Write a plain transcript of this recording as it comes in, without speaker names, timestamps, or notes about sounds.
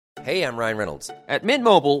Hey, I'm Ryan Reynolds. At Mint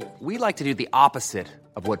Mobile, we like to do the opposite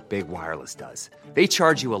of what Big Wireless does. They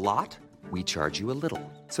charge you a lot, we charge you a little.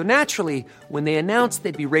 So naturally, when they announced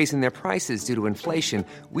they'd be raising their prices due to inflation,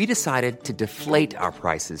 we decided to deflate our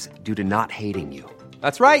prices due to not hating you.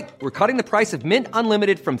 That's right. We're cutting the price of Mint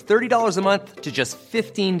Unlimited from $30 a month to just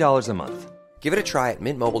 $15 a month. Give it a try at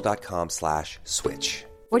mintmobile.com/switch.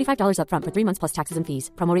 $45 up front for 3 months plus taxes and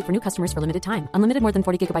fees. Promo rate for new customers for limited time. Unlimited more than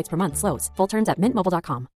 40 gigabytes per month. Slows full terms at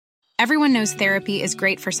mintmobile.com. Everyone knows therapy is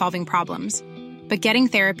great for solving problems. But getting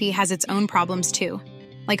therapy has its own problems too.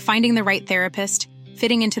 Like finding the right therapist,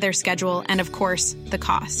 fitting into their schedule, and of course, the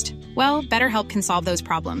cost. Well, BetterHelp can solve those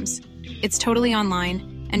problems. It's totally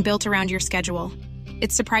online and built around your schedule.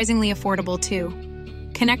 It's surprisingly affordable too.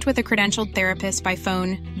 Connect with a credentialed therapist by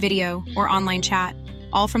phone, video, or online chat,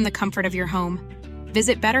 all from the comfort of your home.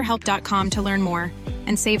 Visit BetterHelp.com to learn more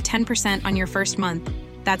and save 10% on your first month.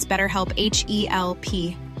 That's BetterHelp,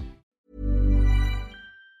 H-E-L-P.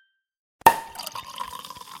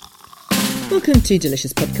 Welcome to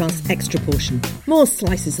Delicious Podcast Extra Portion. More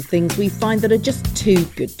slices of things we find that are just too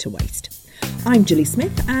good to waste. I'm Julie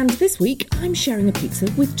Smith, and this week I'm sharing a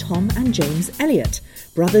pizza with Tom and James Elliott,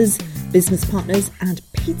 brothers, business partners, and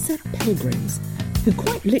pizza pilgrims, who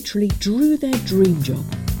quite literally drew their dream job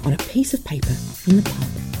on a piece of paper in the pub.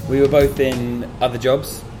 We were both in other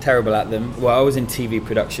jobs, terrible at them. Well, I was in TV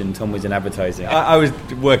production, Tom was in advertising. I was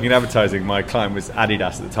working in advertising. My client was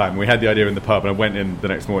Adidas at the time. We had the idea in the pub, and I went in the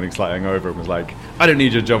next morning slightly hungover and was like, I don't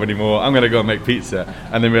need your job anymore, I'm going to go and make pizza.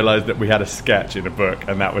 And then realised that we had a sketch in a book,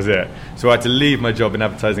 and that was it. So I had to leave my job in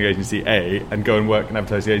advertising agency A and go and work in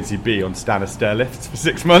advertising agency B on Stannah stair lifts for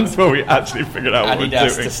 6 months while we actually figured out what we were doing.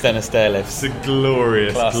 Adidas to Stannah stair lifts. It's a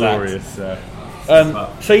glorious.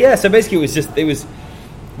 So basically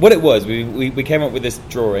what it was, we came up with this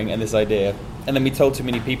drawing and this idea, and then we told too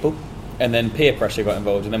many people, and then peer pressure got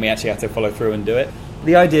involved, and then we actually had to follow through and do it.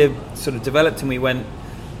 The idea sort of developed, and we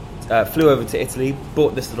flew over to Italy,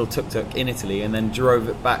 bought this little tuk-tuk in Italy, and then drove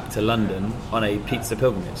it back to London on a pizza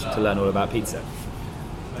pilgrimage to learn all about pizza.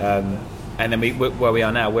 And then where we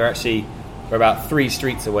are now, we're about 3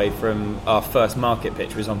 streets away from our first market pitch,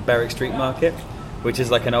 which was on Berwick Street Market, which is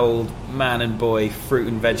like an old man and boy fruit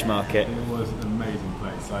and veg market. It was an amazing place.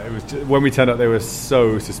 Like, it was just, when we turned up, they were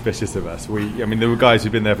so suspicious of us. There were guys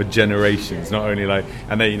who'd been there for generations, not only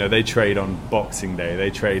and they trade on Boxing Day,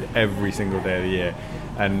 they trade every single day of the year.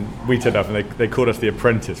 And we turned up and they called us the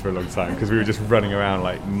apprentice for a long time because we were just running around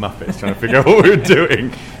like Muppets trying to figure out what we were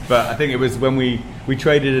doing. But I think it was when we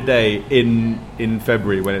traded a day in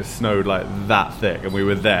February when it snowed like that thick, and we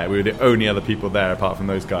were there. We were the only other people there apart from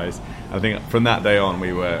those guys. And I think from that day on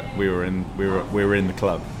we were in the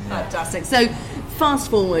club. Fantastic. So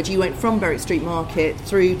fast forward, you went from Berwick Street Market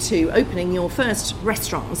through to opening your first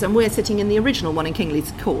restaurants, and we're sitting in the original one in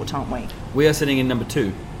Kingly's Court, aren't we? We are sitting in number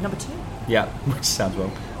 2. Number 2? Yeah, which sounds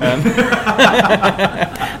wrong.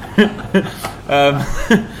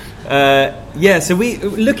 So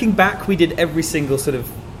looking back, we did every single sort of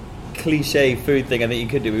cliche food thing I think you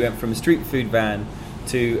could do. We went from a street food van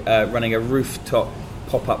to running a rooftop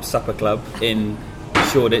pop-up supper club in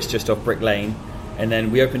Shoreditch, just off Brick Lane. And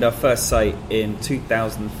then we opened our first site in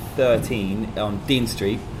 2013 on Dean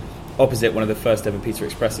Street, opposite one of the first ever Pizza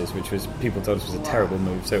Expresses, which was, people told us was a terrible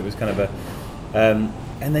move. So it was kind of a...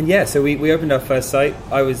 and then, so we opened our first site.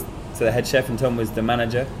 I was the head chef and Tom was the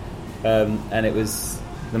manager. And it was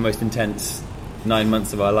the most intense 9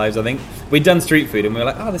 months of our lives, I think. We'd done street food and we were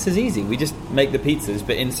like, this is easy. We just make the pizzas,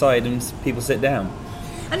 but inside and people sit down.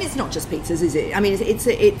 And it's not just pizzas, is it? I mean,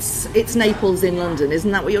 it's Naples in London.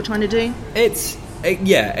 Isn't that what you're trying to do? It's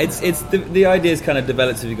the idea's kind of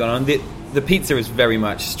developed as we've gone on. The pizza is very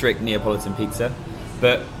much strict Neapolitan pizza,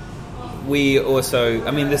 but we also,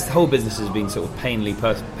 this whole business has been sort of painfully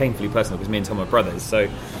personal because me and Tom are brothers. So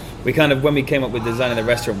we kind of, when we came up with designing the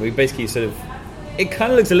restaurant, we basically sort of, it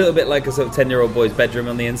kind of looks a little bit like a sort of 10-year-old boy's bedroom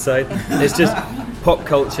on the inside. It's just pop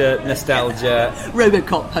culture, nostalgia.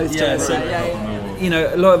 Robocop poster.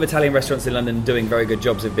 A lot of Italian restaurants in London doing very good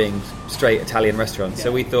jobs of being straight Italian restaurants. Yeah.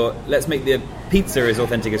 So we thought, let's make the pizza as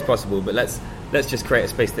authentic as possible, but let's just create a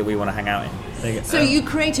space that we want to hang out in. So you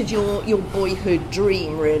created your boyhood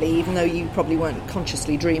dream, really, even though you probably weren't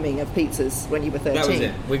consciously dreaming of pizzas when you were 13. That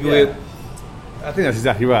was it. I think that's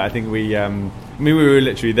exactly right. I think we were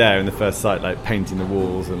literally there in the first site, like painting the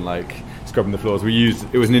walls and like scrubbing the floors.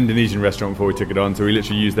 It was an Indonesian restaurant before we took it on, so we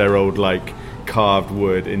literally used their old like carved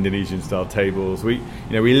wood Indonesian style tables. We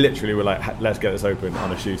literally were like, let's get this open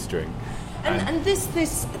on a shoestring. And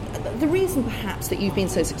the reason perhaps that you've been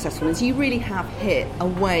so successful is you really have hit a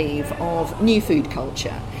wave of new food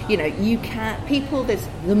culture. You know, there's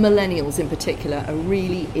the millennials in particular are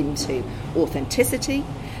really into authenticity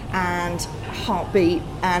and heartbeat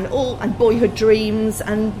and boyhood dreams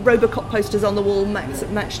and Robocop posters on the wall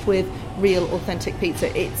matched with real authentic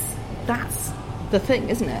pizza. That's the thing,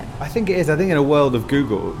 isn't it? I think it is. I think in a world of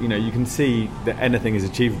Google, you know, you can see that anything is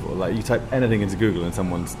achievable. Like, you type anything into Google and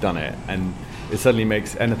someone's done it, and it suddenly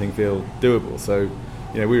makes anything feel doable. So,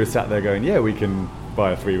 you know, we were sat there going, yeah, we can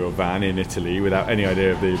buy a 3-wheel van in Italy without any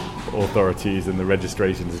idea of the authorities and the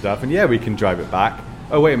registrations and stuff, and yeah, we can drive it back.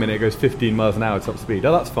 Oh, wait a minute, it goes 15 miles an hour top speed.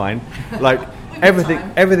 Oh, that's fine. Like,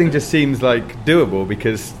 everything just seems like doable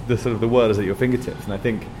because the world is at your fingertips. And I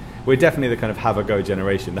think we're definitely the kind of have-a-go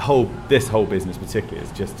generation. This whole business particularly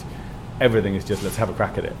is just, everything is just, let's have a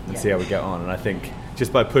crack at it and see how we get on. And I think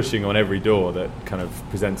just by pushing on every door that kind of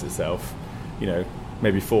presents itself, you know,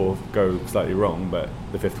 maybe 4 go slightly wrong, but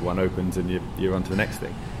the 5th one opens and you're on to the next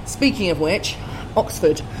thing. Speaking of which,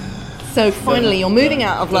 Oxford. So finally, you're moving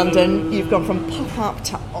out of London. You've gone from pop-up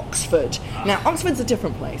to Oxford. Now, Oxford's a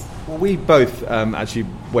different place. Well, we both actually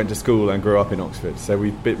went to school and grew up in Oxford, so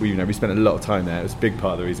we spent a lot of time there. It was a big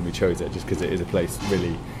part of the reason we chose it, just because it is a place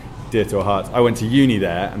really dear to our hearts. I went to uni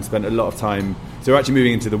there and spent a lot of time. So we're actually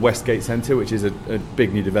moving into the Westgate Centre, which is a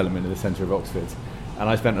big new development in the centre of Oxford. And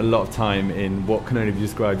I spent a lot of time in what can only be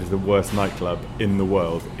described as the worst nightclub in the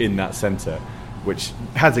world, in that centre, which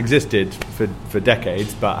has existed for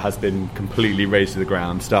decades, but has been completely razed to the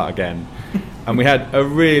ground, start again. And we had a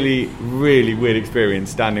really, really weird experience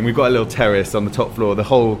standing. We've got a little terrace on the top floor. The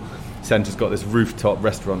whole centre's got this rooftop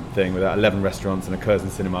restaurant thing with 11 restaurants and a Curzon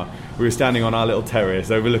cinema. We were standing on our little terrace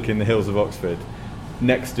overlooking the hills of Oxford,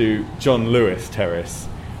 next to John Lewis Terrace.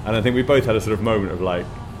 And I think we both had a sort of moment of like,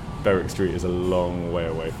 Berwick Street is a long way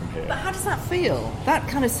away from here. But how does that feel? That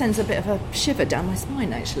kind of sends a bit of a shiver down my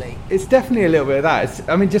spine, actually. It's definitely a little bit of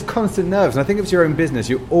that. Just constant nerves. And I think if it's your own business,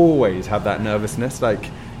 you always have that nervousness.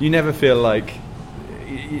 Like, you never feel like,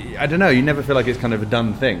 I don't know, you never feel like it's kind of a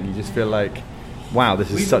done thing. You just feel like, wow,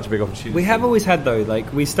 this is such a big opportunity. We have always had, though,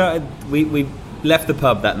 like, we left the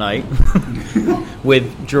pub that night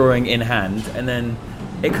with drawing in hand, and then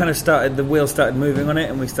it kind of started, the wheels started moving on it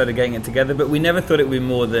and we started getting it together, but we never thought it would be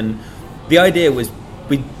more than, the idea was,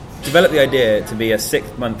 we developed the idea to be a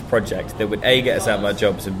 6-month project that would A, get us out of our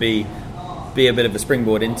jobs, and B, be a bit of a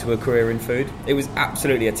springboard into a career in food. It was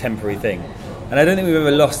absolutely a temporary thing. And I don't think we've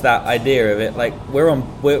ever lost that idea of it. Like, we're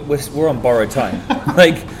on borrowed time.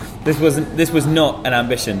 Like, this was not an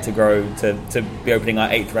ambition to grow, to be opening our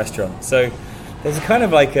 8th restaurant. So there's a kind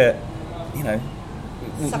of like a, you know,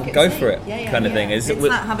 go for it kind of thing. It's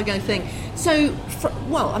that have a go thing. So,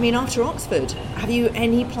 after Oxford, have you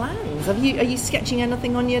any plans? Are you sketching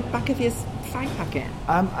anything on your back of your fag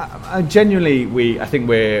packet? Genuinely, I think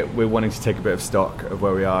we're wanting to take a bit of stock of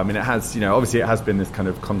where we are. I mean, it has, obviously it has been this kind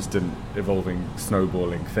of constant evolving,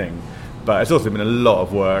 snowballing thing, but it's also been a lot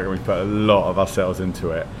of work, and we've put a lot of ourselves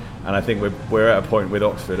into it. And I think we're at a point with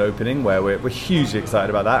Oxford opening where we're hugely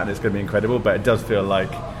excited about that, and it's going to be incredible. But it does feel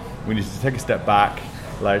like we need to take a step back.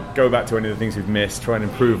 Like, go back to any of the things we've missed, try and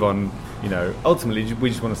improve on, ultimately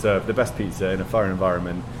we just want to serve the best pizza in a foreign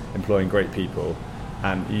environment, employing great people.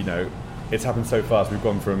 And, it's happened so fast. We've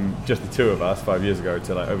gone from just the 2 of us 5 years ago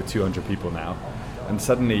to like over 200 people now. And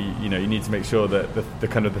suddenly, you need to make sure that the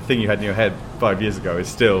kind of the thing you had in your head 5 years ago is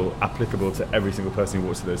still applicable to every single person who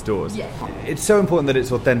walks through those doors. Yeah. It's so important that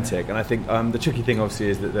it's authentic. And I think the tricky thing, obviously,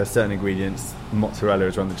 is that there's certain ingredients, mozzarella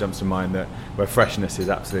is one that jumps to mind, where freshness is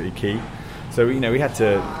absolutely key. So, we had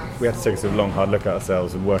to take a sort of long, hard look at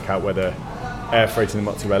ourselves and work out whether air freighting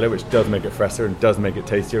the mozzarella, which does make it fresher and does make it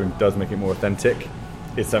tastier and does make it more authentic,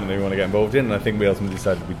 is something we want to get involved in. And I think we ultimately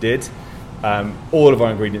decided we did. All of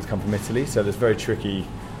our ingredients come from Italy, so it's very tricky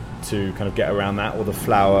to kind of get around that. All the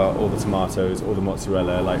flour, all the tomatoes, all the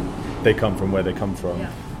mozzarella, like, they come from where they come from.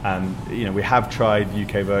 Yeah. And, we have tried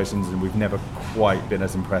UK versions and we've never quite been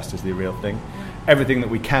as impressed as the real thing. Everything that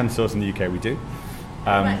we can source in the UK, we do.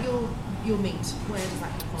 What about your meat? Where does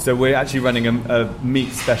that come from? So we're actually running a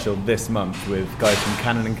meat special this month with guys from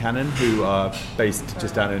Cannon & Cannon, who are based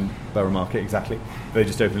just down in Borough Market, exactly. They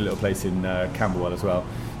just opened a little place in Camberwell as well.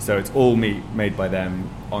 So it's all meat made by them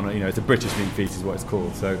on, it's a British meat feast is what it's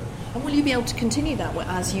called. So. And will you be able to continue that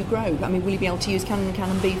as you grow? I mean, will you be able to use Cannon &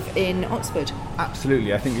 Cannon beef in Oxford?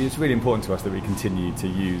 Absolutely. I think it's really important to us that we continue to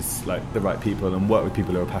use like the right people and work with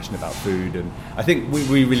people who are passionate about food. And I think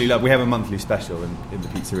we really love, we have a monthly special in the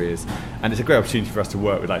pizzerias, and it's a great opportunity for us to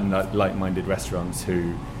work with like-minded restaurants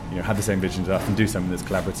who have the same vision as us and do something that's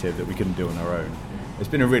collaborative that we couldn't do on our own. It's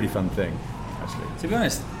been a really fun thing, actually. To be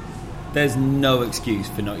honest, there's no excuse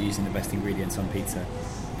for not using the best ingredients on pizza.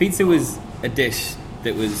 Pizza was a dish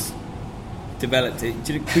that was developed, do you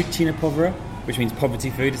know cucina povera, which means poverty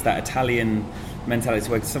food? It's that Italian mentality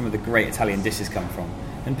where some of the great Italian dishes come from.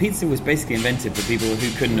 And pizza was basically invented for people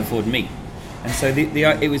who couldn't afford meat. And so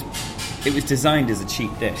it was designed as a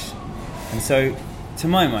cheap dish. And so, to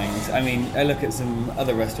my mind, I mean, I look at some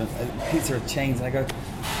other restaurants, pizza chains, and I go,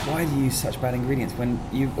 why do you use such bad ingredients when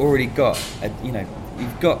you've already got,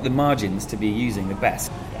 you've got the margins to be using the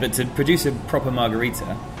best? But to produce a proper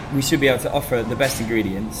margarita, we should be able to offer the best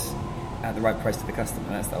ingredients at the right price to the customer.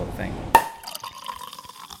 That's the whole thing.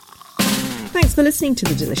 Thanks for listening to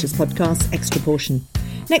the Delicious Podcast Extra Portion.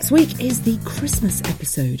 Next week is the Christmas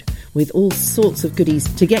episode with all sorts of goodies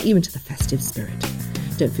to get you into the festive spirit.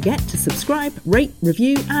 Don't forget to subscribe, rate,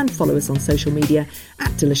 review and follow us on social media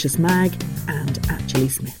at Delicious Mag and at Julie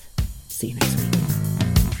Smith. See you next week.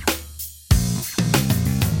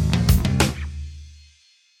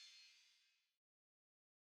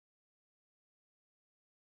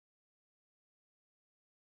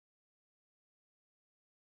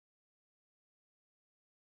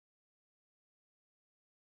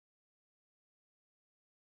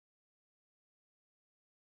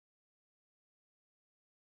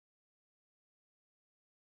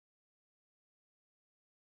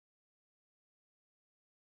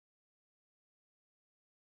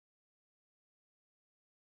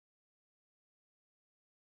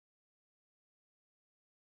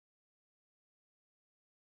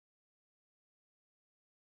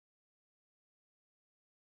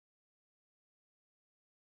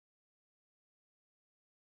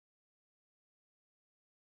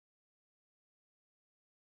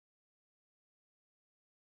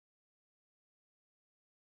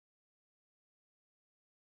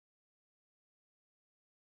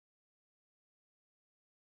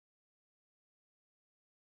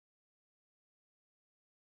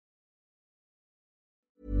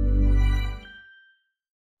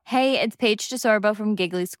 Hey, it's Paige DeSorbo from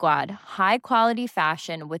Giggly Squad. High quality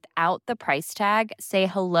fashion without the price tag. Say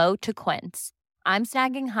hello to Quince. I'm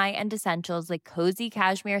snagging high-end essentials like cozy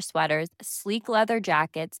cashmere sweaters, sleek leather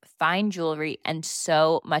jackets, fine jewelry, and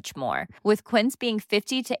so much more. With Quince being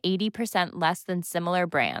 50 to 80% less than similar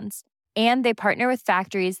brands. And they partner with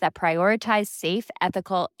factories that prioritize safe,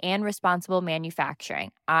 ethical, and responsible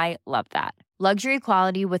manufacturing. I love that. Luxury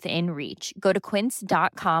quality within reach. Go to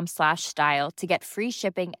quince.com/style to get free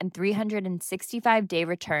shipping and 365-day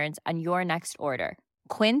returns on your next order.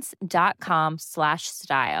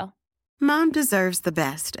 Quince.com/style. Mom deserves the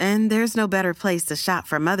best, and there's no better place to shop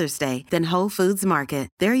for Mother's Day than Whole Foods Market.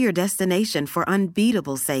 They're your destination for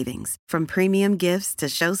unbeatable savings, from premium gifts to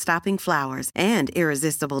show-stopping flowers and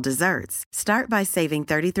irresistible desserts. Start by saving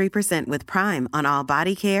 33% with Prime on all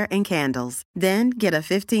body care and candles. Then get a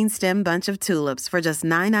 15-stem bunch of tulips for just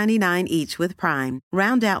 $9.99 each with Prime.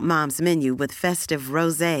 Round out Mom's menu with festive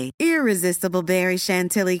rosé, irresistible berry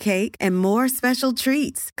chantilly cake, and more special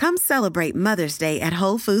treats. Come celebrate Mother's Day at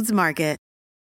Whole Foods Market.